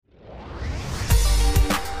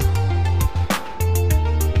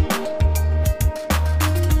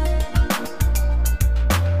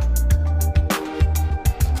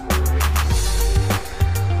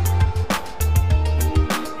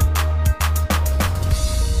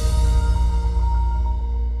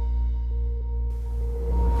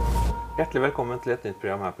Hjertelig velkommen til et nytt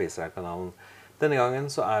program her på Israelkanalen. Denne gangen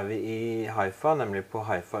så er vi i Haifa, nemlig på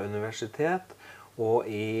Haifa Universitet, og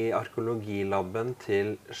i arkeologilaben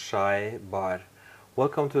til Shay Bar.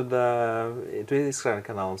 Welcome to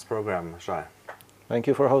Israelkanalens program, Shay. Thank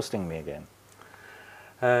you for hosting me again.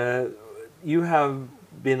 You have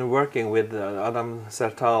been working with Adam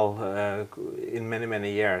Zertals in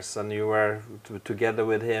many years, and you were together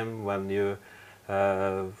with him when you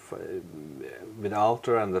with the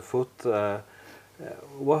altar and the foot.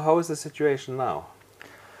 How is the situation now?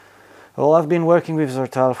 Well, I've been working with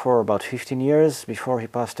Zertal for about 15 years before he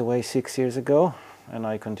passed away 6 years ago, and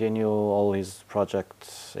I continue all his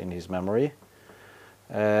projects in his memory.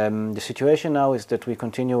 The situation now is that we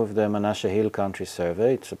continue with the Manasseh Hill Country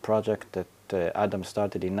Survey. It's a project that Adam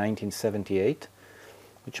started in 1978,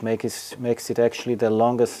 which makes it actually the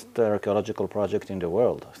longest archaeological project in the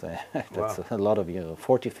world. That's wow. A lot of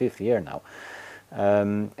 45th year now.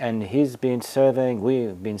 And we've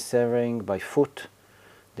been surveying by foot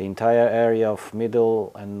the entire area of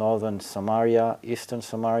middle and northern Samaria, eastern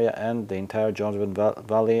Samaria, and the entire Jordan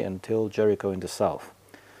Valley until Jericho in the south.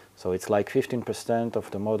 So it's like 15%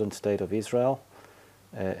 of the modern state of Israel.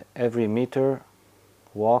 Every meter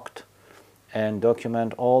walked, and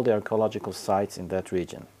document all the archaeological sites in that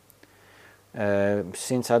region.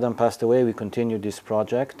 Since Adam passed away, we continued this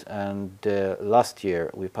project, and last year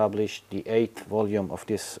we published the 8th volume of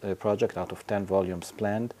this project out of 10 volumes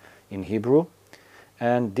planned in Hebrew.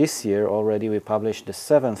 And this year already we published the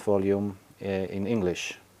 7th volume in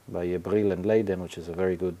English by Brill and Leiden, which is a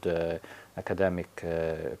very good academic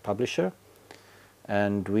publisher.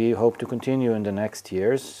 And we hope to continue in the next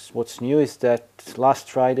years. What's new is that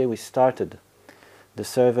last Friday we started the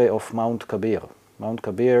survey of Mount Kabir. Mount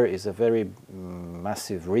Kabir is a very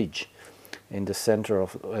massive ridge in the center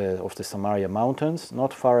of the Samaria Mountains,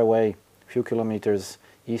 not far away, a few kilometers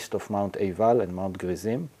east of Mount Eival and Mount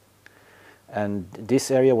Gerizim. And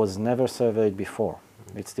this area was never surveyed before.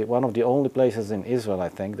 It's one of the only places in Israel, I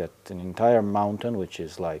think, that an entire mountain, which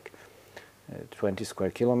is like 20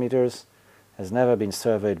 square kilometers, has never been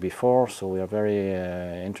surveyed before, so we are very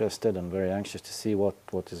interested and very anxious to see what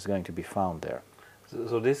is going to be found there.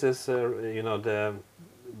 So this is,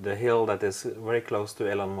 the hill that is very close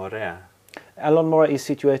to Elon Moreh. Elon Moreh is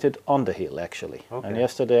situated on the hill, actually. Okay. And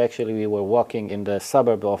yesterday, actually, we were walking in the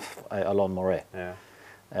suburb of Elon Moreh. Yeah.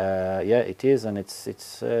 Yeah, it is, and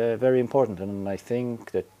it's very important. And I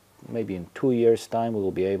think that maybe in 2 years' time, we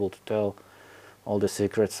will be able to tell all the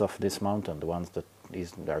secrets of this mountain, the ones that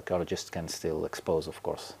the archaeologists can still expose, of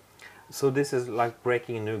course. So this is like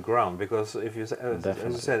breaking new ground, because if you, as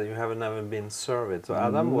you said, you have never been surveyed. So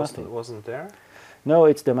Adam wasn't there? No,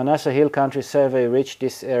 it's the Manasseh Hill Country Survey reached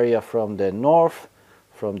this area from the north,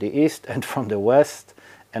 from the east, and from the west,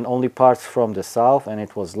 and only parts from the south, and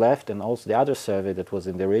it was left. And also the other survey that was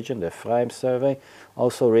in the region, the Ephraim survey,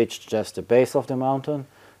 also reached just the base of the mountain.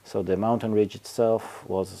 So the mountain ridge itself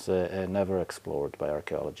was never explored by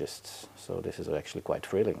archaeologists. So this is actually quite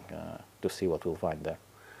thrilling to see what we'll find there.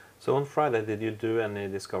 So on Friday, did you do any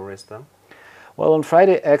discoveries then? Well, on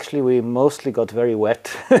Friday, actually, we mostly got very wet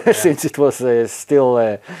since it was still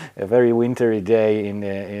a very wintry day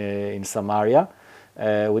in Samaria.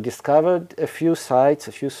 We discovered a few sites,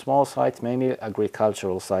 a few small sites, mainly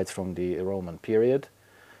agricultural sites from the Roman period,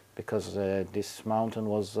 because this mountain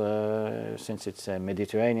was, since it's a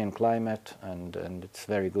Mediterranean climate and it's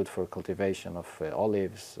very good for cultivation of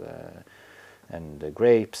olives and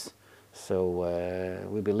grapes. So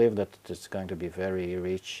we believe that it's going to be very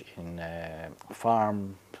rich in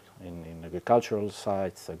farm, in agricultural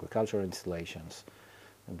sites, agricultural installations.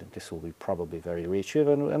 And this will be probably very rich.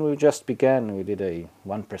 And we just began, we did a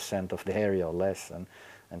 1% of the area or less,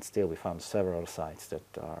 and still we found several sites that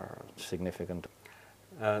are significant.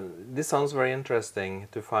 This sounds very interesting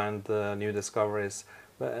to find new discoveries.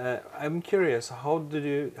 But I'm curious, how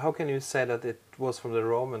can you say that it was from the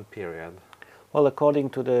Roman period? Well,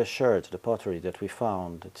 according to the sherds, the pottery that we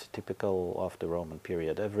found, it's typical of the Roman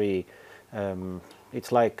period.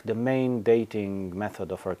 It's like the main dating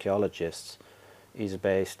method of archaeologists is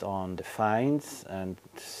based on the finds, and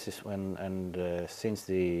since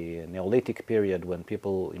the Neolithic period, when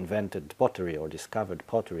people invented pottery or discovered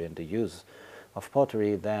pottery and the use of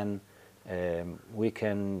pottery, then we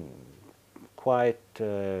can quite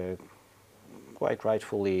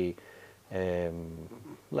rightfully,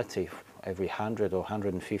 let's say, every 100 or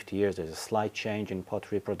 150 years, there's a slight change in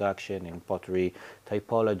pottery production, in pottery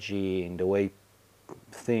typology, in the way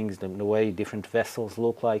things, the way different vessels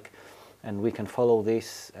look like, and we can follow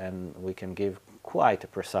this, and we can give quite a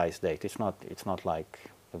precise date. It's not like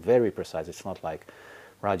very precise. It's not like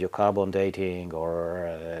radiocarbon dating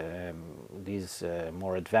or these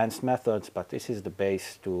more advanced methods, but this is the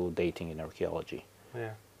base to dating in archaeology.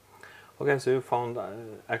 Yeah. Okay, so you found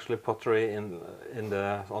actually pottery on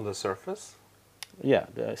the surface? Yeah,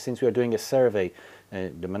 since we are doing a survey,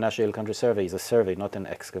 the Manasseh Hill Country Survey is a survey, not an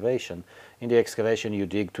excavation. In the excavation you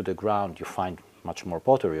dig to the ground, you find much more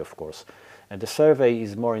pottery, of course. And the survey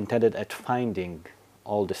is more intended at finding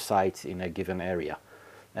all the sites in a given area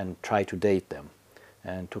and try to date them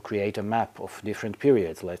and to create a map of different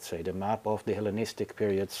periods. Let's say the map of the Hellenistic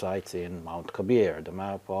period sites in Mount Kabir, the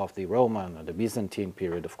map of the Roman and the Byzantine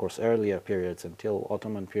period, of course earlier periods until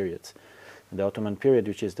Ottoman periods. And the Ottoman period,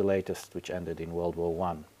 which is the latest, which ended in World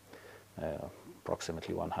War I,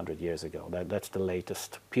 approximately 100 years ago. That's the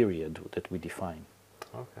latest period that we define.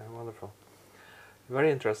 Okay, wonderful. Very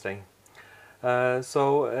interesting.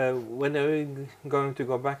 So when are we going to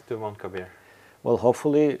go back to Mount Kabir? Well,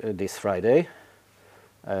 hopefully this Friday.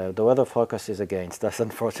 The weather forecast is against us,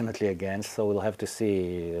 unfortunately against, so we'll have to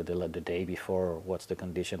see the day before what's the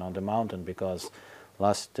condition on the mountain, because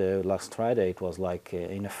last Friday it was like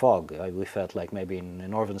in a fog. We felt like maybe in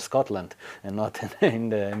northern Scotland and not in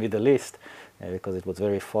the Middle East, because it was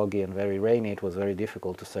very foggy and very rainy. It was very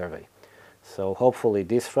difficult to survey. So hopefully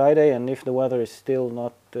this Friday, and if the weather is still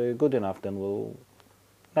not good enough, then we'll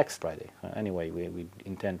next Friday. Anyway, we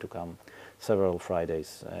intend to come several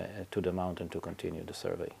Fridays to the mountain to continue the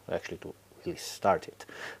survey, actually to really start it.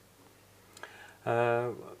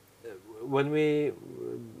 When we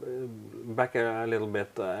back a little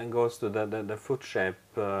bit and goes to the foot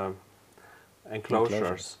shape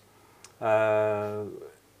enclosures,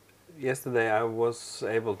 yesterday I was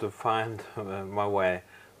able to find my way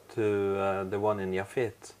to the one in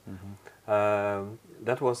Yafit. Mm-hmm.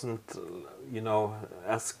 That wasn't, you know,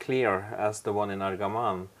 as clear as the one in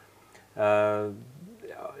Argaman. Are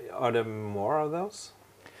there more of those?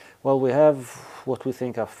 Well, we have what we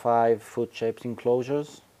think are 5 foot-shaped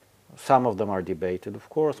enclosures. Some of them are debated, of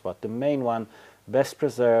course, but the main one, best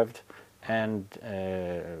preserved and,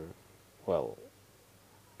 well,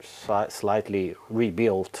 slightly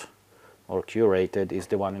rebuilt or curated, is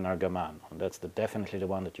the one in Argaman. And that's definitely the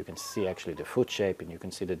one that you can see actually the foot shape, and you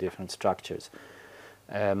can see the different structures.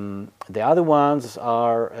 The other ones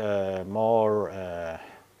are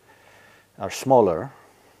are smaller.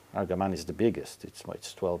 Argaman is the biggest. It's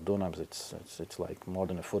 12 dunams. It's like more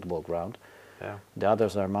than a football ground. Yeah. The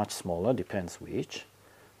others are much smaller, depends which,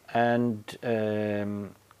 and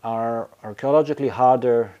are archaeologically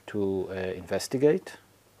harder to investigate.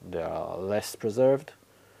 They are less preserved.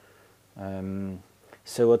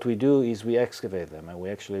 So what we do is we excavate them, and we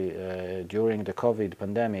actually during the COVID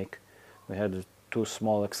pandemic we had 2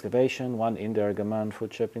 small excavations, one in the Argaman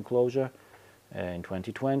foot-shaped enclosure in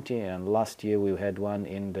 2020, and last year we had one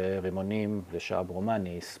in the Rimonim, the Sha'ab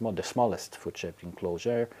Romani, the smallest foot-shaped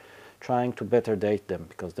enclosure, trying to better date them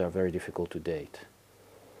because they are very difficult to date.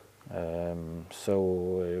 So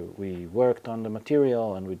we worked on the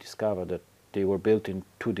material, and we discovered that they were built in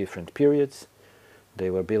 2 different periods. They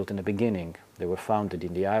were built in the beginning. They were founded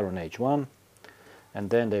in the Iron Age 1, and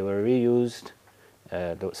then they were reused,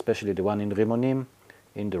 especially the one in Rimonim,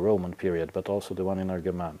 in the Roman period, but also the one in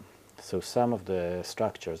Argaman. So some of the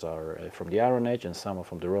structures are from the Iron Age, and some are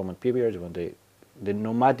from the Roman period, when the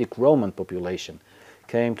nomadic Roman population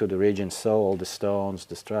came to the region, saw all the stones,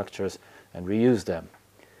 the structures, and reused them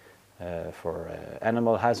for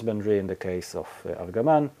animal husbandry in the case of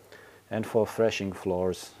Argaman, and for threshing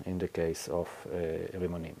floors in the case of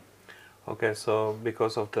Rimonim. Okay, so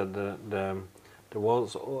because of the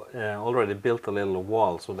walls already built a little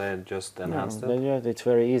wall, so they just enhanced it? Yeah, it's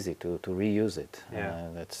very easy to reuse it. Yeah.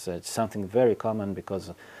 It's something very common,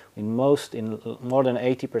 because in more than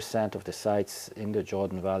 80% of the sites in the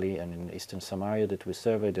Jordan Valley and in eastern Samaria that we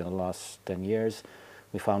surveyed in the last 10 years,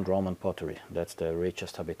 we found Roman pottery. That's the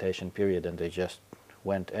richest habitation period, and they just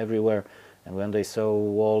went everywhere. And when they saw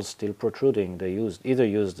walls still protruding, they either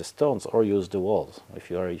used the stones or used the walls. If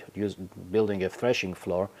you are building a threshing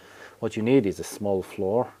floor, what you need is a small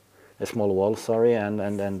wall,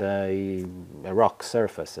 and a rock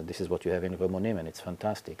surface. And this is what you have in Rimonim, and it's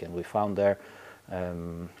fantastic. And we found there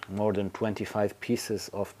more than 25 pieces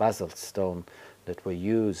of basalt stone that were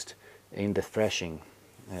used in the threshing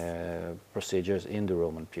procedures in the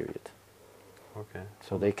Roman period. Okay.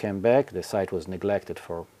 So they came back. The site was neglected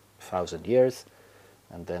for 1,000 years,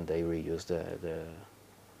 and then they reused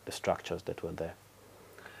the structures that were there.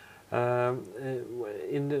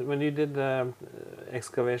 When you did the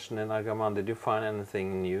excavation in Argaman, did you find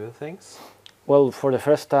anything new things? Well, for the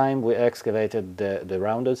first time we excavated the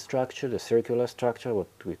rounded structure, the circular structure, what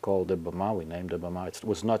we call the bama. We named the bama. It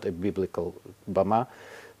was not a biblical bama,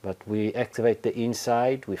 but we excavate the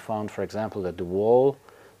inside. We found, for example, that the wall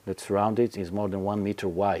that surrounds it is more than 1 meter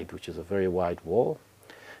wide, which is a very wide wall.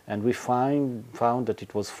 And we found that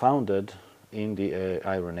it was founded in the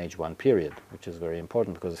Iron Age 1 period, which is very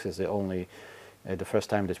important because this is the first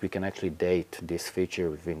time that we can actually date this feature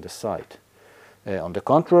within the site. On the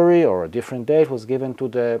contrary, or a different date was given to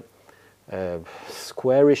the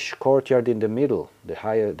squarish courtyard in the middle, the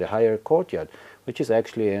higher courtyard, which is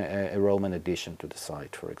actually a Roman addition to the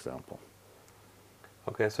site, for example.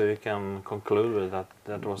 Okay, so you can conclude with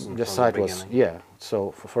that wasn't the from site the was, beginning. yeah. So,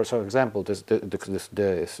 for example,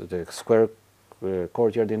 the square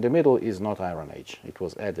courtyard in the middle is not Iron Age. It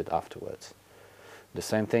was added afterwards. The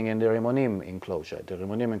same thing in the Rimonim enclosure. The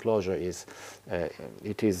Rimonim enclosure is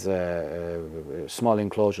a small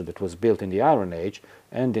enclosure that was built in the Iron Age,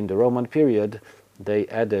 and in the Roman period they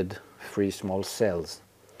added 3 small cells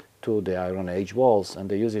to the Iron Age walls, and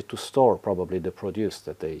they use it to store probably the produce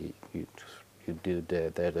that they did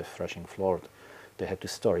the threshing floor. They had to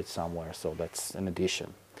store it somewhere, so that's an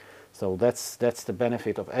addition. So that's the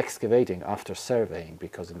benefit of excavating after surveying,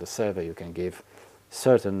 because in the survey you can give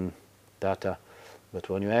certain data, but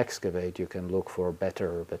when you excavate you can look for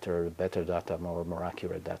better data, more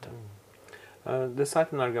accurate data. The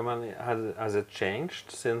site in Argaman, has it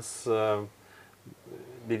changed since?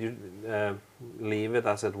 Did you leave it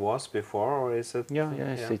as it was before, or is it? Yeah.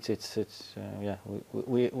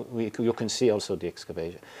 You can see also the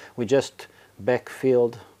excavation. We just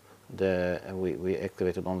backfilled we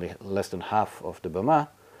excavated only less than half of the bama,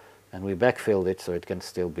 and we backfilled it so it can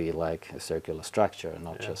still be like a circular structure,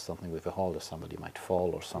 not just something with a hole that somebody might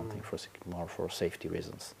fall or something, more for safety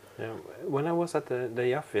reasons. Yeah. When I was at the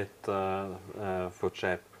Yafit foot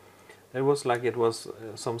shape, it was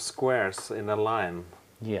some squares in a line.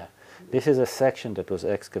 Yeah, this is a section that was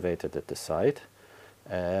excavated at the site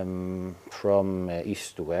from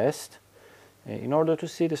east to west, in order to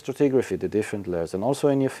see the stratigraphy, the different layers. And also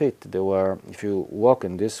in Yafit, there were, if you walk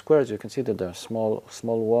in these squares, you can see that there are small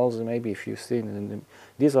walls, and maybe if you've seen,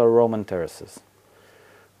 these are Roman terraces.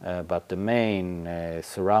 But the main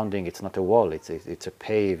surrounding, it's not a wall, it's a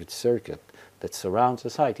paved circuit that surrounds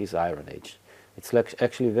the site, is Iron Age. It's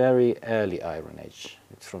actually very early Iron Age.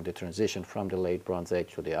 It's from the transition from the late Bronze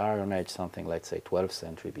Age to the Iron Age, something, let's say, 12th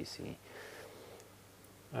century BC.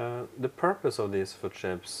 The purpose of these foot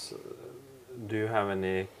shapes, do you have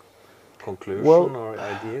any conclusion or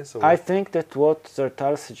ideas? Or? I think that what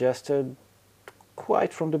Zertal suggested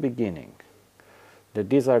quite from the beginning, that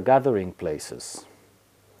these are gathering places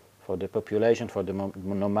for the population, for the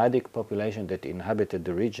nomadic population that inhabited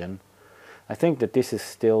the region. I think that this is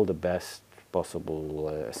still the best possible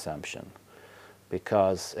assumption,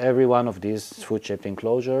 because every one of these foot-shaped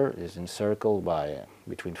enclosure is encircled by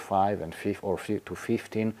between 5 and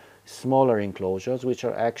 15 smaller enclosures, which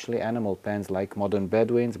are actually animal pens like modern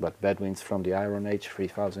Bedouins, but Bedouins from the Iron Age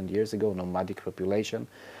 3,000 years ago, nomadic population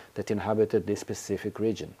that inhabited this specific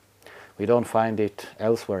region. We don't find it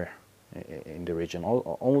elsewhere in the region,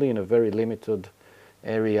 only in a very limited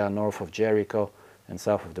area north of Jericho and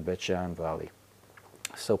south of the Bet Shean Valley.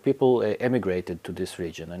 So people emigrated to this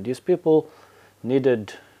region, and these people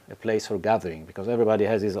needed a place for gathering, because everybody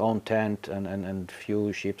has his own tent and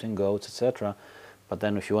few sheep and goats, etc. But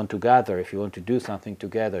then if you want to gather, if you want to do something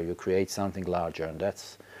together, you create something larger, and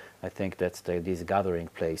I think that's these gathering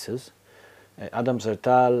places. Adam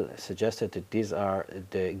Zertals suggested that these are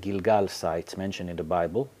the Gilgal sites mentioned in the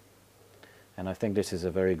Bible, and I think this is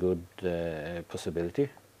a very good possibility,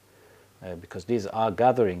 because these are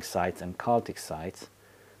gathering sites and cultic sites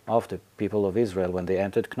of the people of Israel when they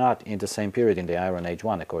entered Knat in the same period, in the Iron Age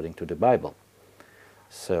 1, according to the Bible.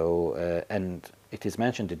 So, and it is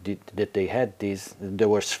mentioned that they had these, there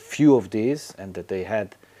were few of these, and that they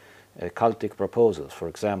had cultic proposals. For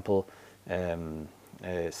example,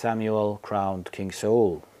 Samuel crowned King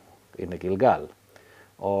Saul in the Gilgal,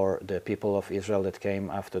 or the people of Israel that came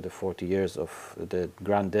after the 40 years of the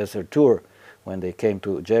Grand Desert Tour, when they came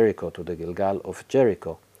to Jericho, to the Gilgal of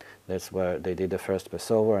Jericho. That's where they did the first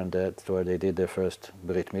Passover, and that's where they did their first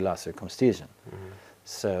Brit Milah, circumcision. Mm-hmm.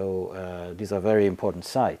 So these are very important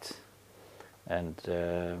sites, and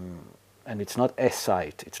it's not a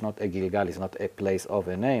site. It's not a Gilgal. It's not a place of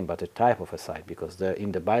a name, but a type of a site, because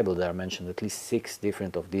in the Bible there are mentioned at least 6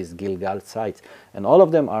 different of these Gilgal sites, and all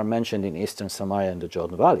of them are mentioned in Eastern Samaria and the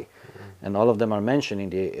Jordan Valley, and all of them are mentioned in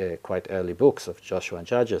the quite early books of Joshua and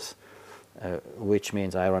Judges, which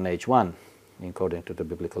means Iron Age 1. According to the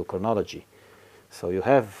biblical chronology. So you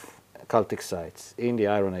have cultic sites in the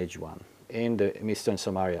Iron Age 1, in the eastern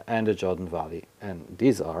Samaria and the Jordan Valley, and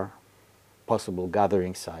these are possible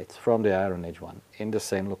gathering sites from the Iron Age one in the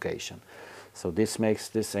same location. So this makes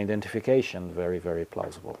this identification very, very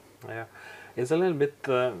plausible. Yeah, it's a little bit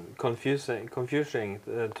confusing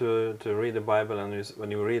to read the Bible, and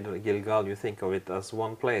when you read Gilgal, you think of it as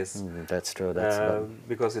one place. That's true.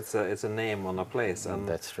 Because it's a name on a place. And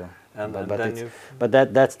that's true. But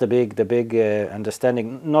that's the big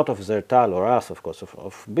understanding, not of Zertal or us, of course,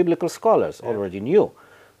 of biblical scholars already knew.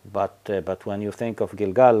 But when you think of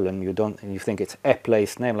Gilgal, and you think it's a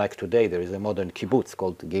place name, like today there is a modern kibbutz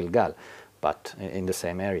called Gilgal, but in the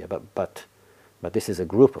same area. But this is a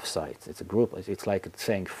group of sites. It's a group. It's like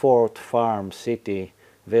saying fort, farm, city,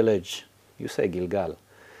 village. You say Gilgal.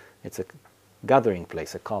 It's a gathering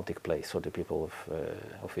place, a cultic place for the people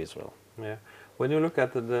of Israel. Yeah. When you look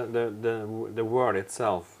at the word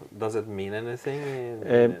itself, does it mean anything?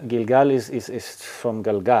 Gilgal is from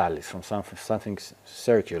Galgal. It's from something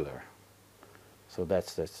circular. So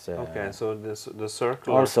that's okay. So the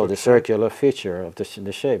circular. Also, the circular feature of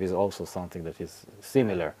the shape is also something that is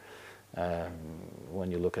similar. When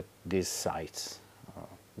you look at these sites,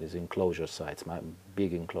 these enclosure sites,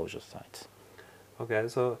 big enclosure sites. Okay,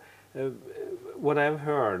 so what I've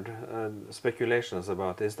heard speculations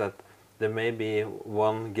about is that there may be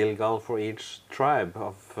one Gilgal for each tribe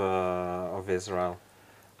of Israel.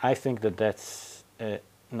 I think that's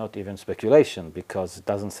not even speculation, because it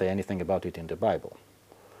doesn't say anything about it in the Bible.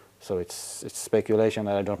 So it's speculation,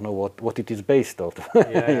 and I don't know what it is based on.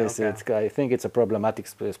 Yeah, okay. I think it's a problematic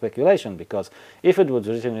speculation, because if it was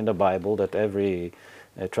written in the Bible that every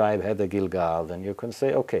tribe had a Gilgal, then you can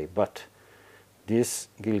say, okay, but these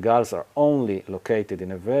Gilgals are only located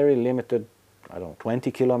in a very limited,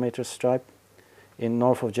 20 kilometer stripe in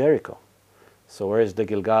north of Jericho. So where is the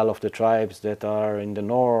Gilgal of the tribes that are in the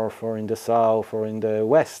north or in the south or in the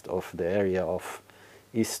west of the area of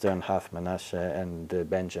eastern half Manasseh and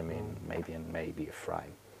Benjamin, maybe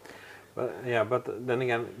Ephraim? But then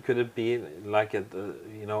again, could it be like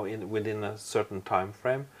within a certain time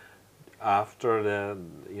frame after the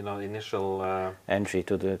initial entry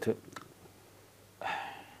to the?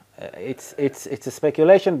 It's a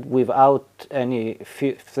speculation without any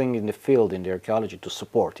thing in the field in the archaeology to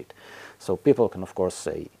support it. So people can of course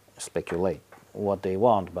speculate what they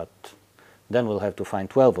want, but then we'll have to find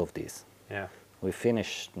 12 of these. Yeah. We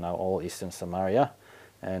finished now all eastern Samaria.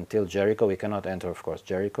 Until Jericho, we cannot enter, of course,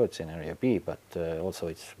 Jericho. It's in Area B, but also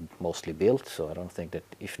it's mostly built, so I don't think that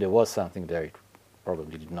if there was something there, it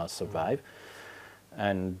probably did not survive.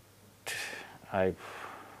 And I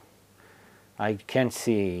can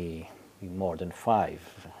see more than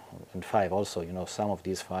 5. And 5 also, some of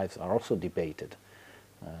these 5 are also debated.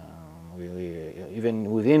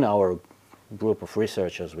 Even within our group of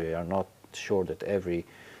researchers, we are not sure that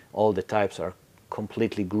all the types are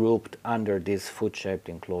completely grouped under these foot-shaped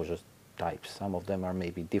enclosure types. Some of them are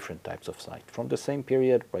maybe different types of site from the same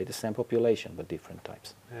period, by the same population, but different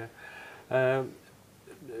types. Yeah.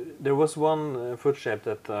 There was one foot shape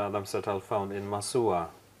that Adam Zertals found in Manasseh.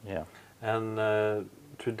 Yeah. And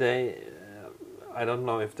today, I don't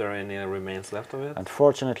know if there are any remains left of it.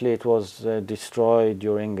 Unfortunately, it was destroyed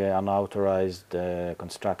during unauthorized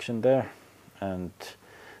construction there, and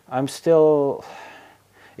I'm still.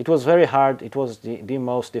 It was very hard. It was the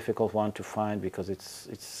most difficult one to find, because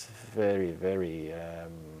it's very, very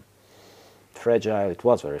fragile. It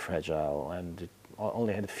was very fragile, and it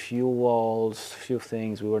only had a few walls, few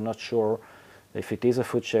things. We were not sure if it is a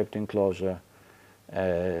foot-shaped enclosure.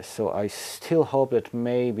 So I still hope that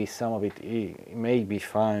maybe some of it may be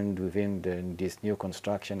found within this new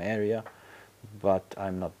construction area, but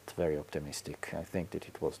I'm not very optimistic. I think that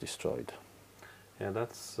it was destroyed. Yeah,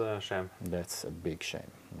 that's a shame. That's a big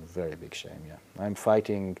shame, a very big shame, yeah. I'm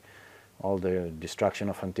fighting all the destruction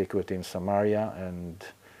of antiquity in Samaria, and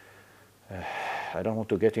I don't want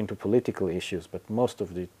to get into political issues, but most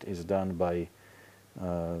of it is done by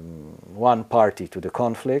one party to the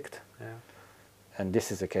conflict. Yeah. And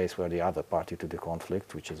this is a case where the other party to the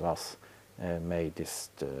conflict, which is us, made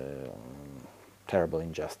this terrible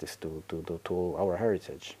injustice to our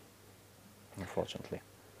heritage, unfortunately.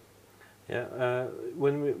 Yeah,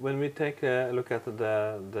 when we take a look at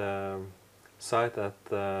the site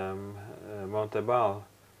at Mount Ebal,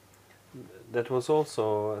 that was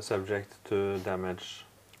also subject to damage.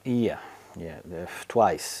 Yeah,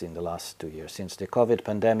 twice in the last 2 years, since the COVID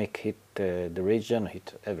pandemic hit the region,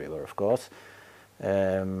 hit everywhere, of course.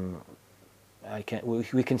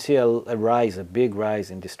 We can see a big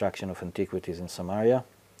rise in destruction of antiquities in Samaria.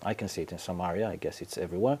 I can see it in Samaria. I guess it's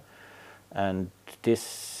everywhere. And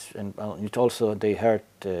this, and it also, they hurt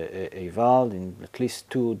a wall in at least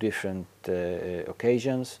 2 different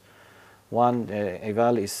occasions. One, a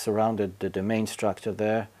wall is surrounded, the main structure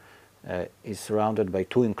there is surrounded by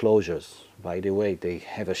 2 enclosures. By the way, they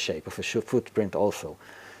have a shape of a footprint also.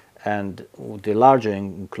 And the larger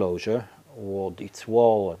enclosure, its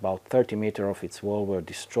wall, about 30 meters of its wall were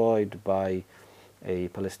destroyed by a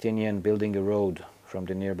Palestinian building a road from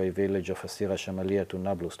the nearby village of Asira Shamalia to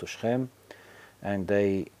Nablus to Shechem. And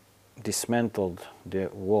they dismantled the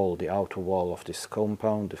wall, the outer wall of this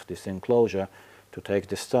compound, of this enclosure, to take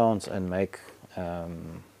the stones and make a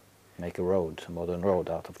road, a modern road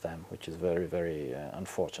out of them, which is very, very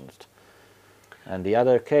unfortunate. And the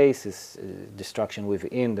other case is destruction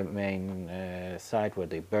within the main site, where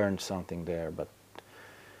they burned something there. But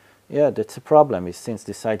yeah, that's a problem. Since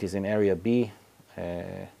the site is in Area B,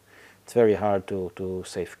 it's very hard to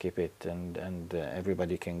safekeep it, and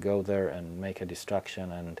everybody can go there and make a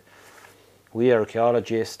destruction. And we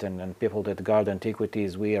archaeologists and people that guard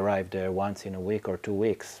antiquities, we arrive there once in a week or 2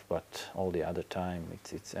 weeks, but all the other time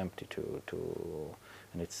it's empty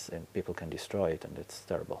and people can destroy it, and it's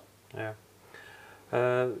terrible. Yeah.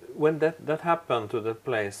 When that happened to that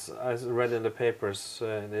place, I read in the papers,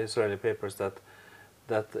 the Israeli papers, that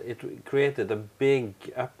it created a big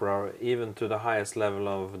uproar even to the highest level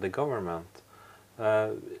of the government.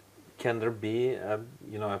 Can there be a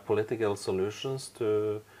political solutions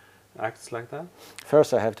to acts like that?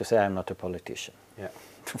 First, I have to say I'm not a politician. Yeah.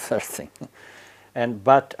 First thing.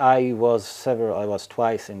 But I was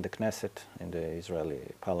twice in the Knesset, in the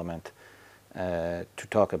Israeli parliament, to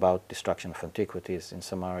talk about destruction of antiquities in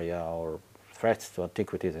Samaria, or threats to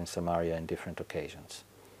antiquities in Samaria in different occasions.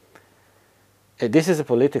 This is a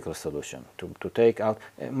political solution, to take out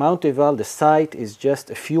Mount Eval. The site is just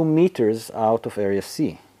a few meters out of Area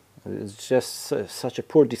C. It's just such a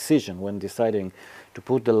poor decision when deciding to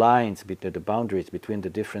put the lines, the boundaries between the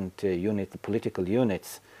different units, the political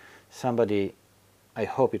units. Somebody, I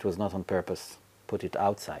hope it was not on purpose, put it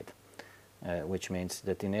outside. Which means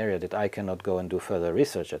that in an area that I cannot go and do further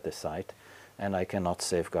research at the site, and I cannot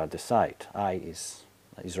safeguard the site. I is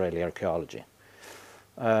Israeli archaeology.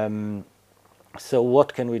 So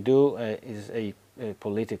what can we do is a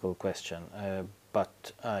political question,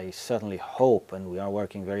 but I certainly hope, and we are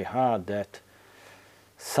working very hard, that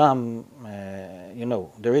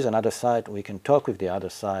there is another site. We can talk with the other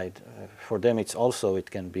side. For them, it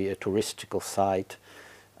can be a touristical site.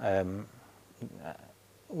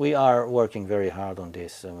 We are working very hard on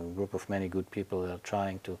this. A group of many good people are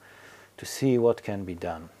trying to see what can be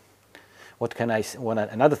done.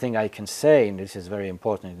 Another thing I can say, and this is very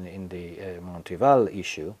important in the Mount Eval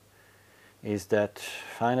issue, is that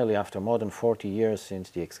finally, after more than 40 years since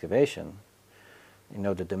the excavation,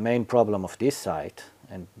 that the main problem of this site,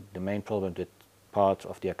 and the main problem that part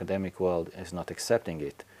of the academic world is not accepting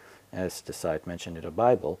it, as the site mentioned in the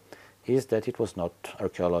Bible, is that it was not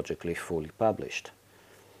archaeologically fully published.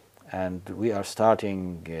 And we are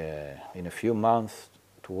starting in a few months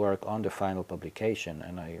to work on the final publication,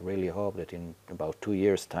 and I really hope that in about 2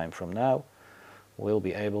 years' time from now, we'll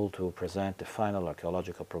be able to present the final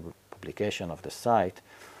archaeological publication of the site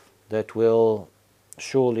that will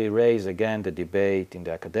surely raise again the debate in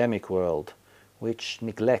the academic world, which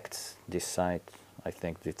neglects this site. I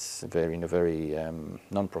think it's in a very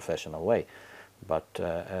non-professional way, but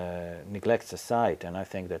neglects the site, and I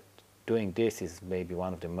think that doing this is maybe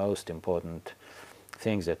one of the most important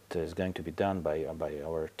things that is going to be done by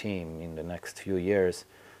our team in the next few years,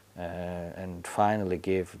 and finally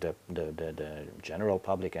give the general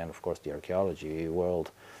public and of course the archaeology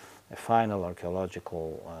world a final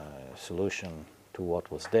archaeological solution to what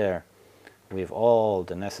was there, with all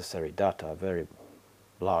the necessary data, very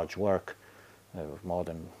large work, more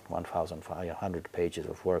than 1,500 pages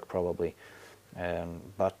of work probably,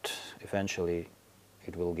 but eventually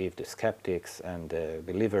it will give the skeptics and the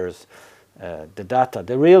believers the data,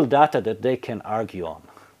 the real data that they can argue on,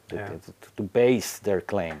 to base their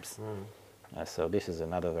claims. So this is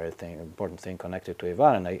another very important thing connected to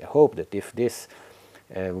Eval, and I hope that if this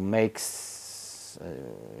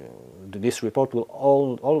this report will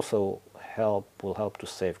also help to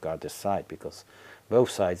safeguard the site, because both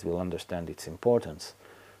sides will understand its importance,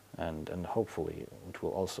 and hopefully it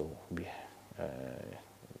will also be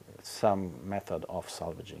some method of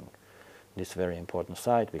salvaging this very important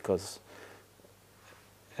site, because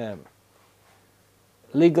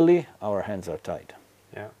legally our hands are tied.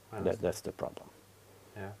 Yeah, that's the problem.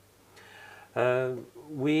 Yeah,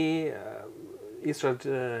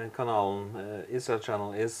 Israelkanalen, Israel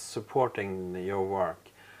channel is supporting your work.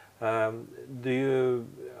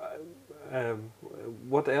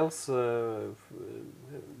 what else do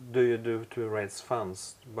you do to raise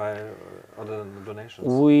funds by other donations?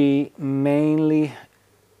 We mainly,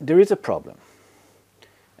 there is a problem.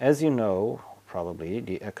 As you know, probably,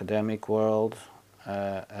 the academic world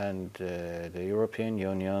and the European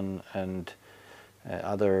Union and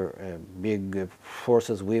other big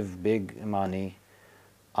forces with big money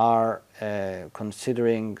are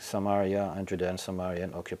considering Samaria and Judea and Samaria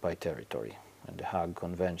an occupied territory, and the Hague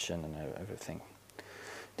Convention and everything.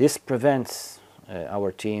 This prevents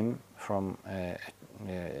our team from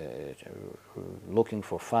looking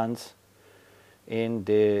for funds in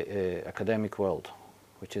the academic world,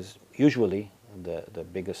 which is usually the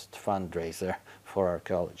biggest fundraiser for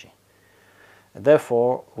archaeology.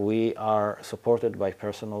 Therefore, we are supported by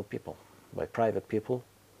personal people, by private people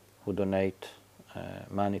who donate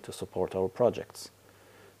money to support our projects.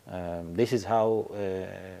 This is how a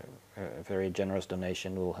very generous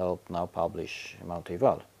donation will help now publish Mount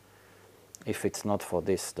Eival. If it's not for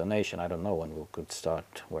this donation, I don't know when we could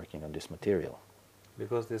start working on this material.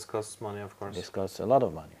 Because this costs money, of course. This costs a lot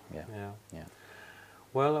of money, yeah. Yeah.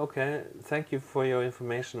 Well, okay. Thank you for your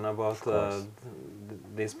information about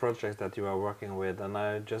these projects that you are working with, and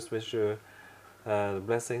I just wish you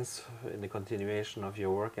blessings in the continuation of your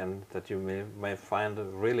work, and that you may find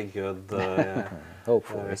really good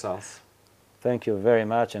results. Thank you very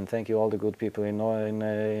much, and thank you all the good people in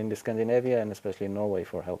the Scandinavia, and especially in Norway,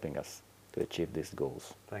 for helping us to achieve these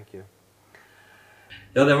goals. Thank you.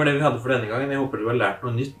 Ja, det var det vi hadde for denne gangen. Jeg håper du har lært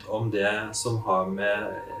noe nytt om det som har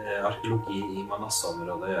med arkeologi i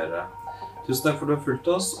Manasseh-området å gjøre. Tusen takk for at du har fulgt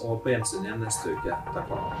oss, og på gjensyn igjen neste uke. Takk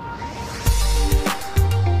for det.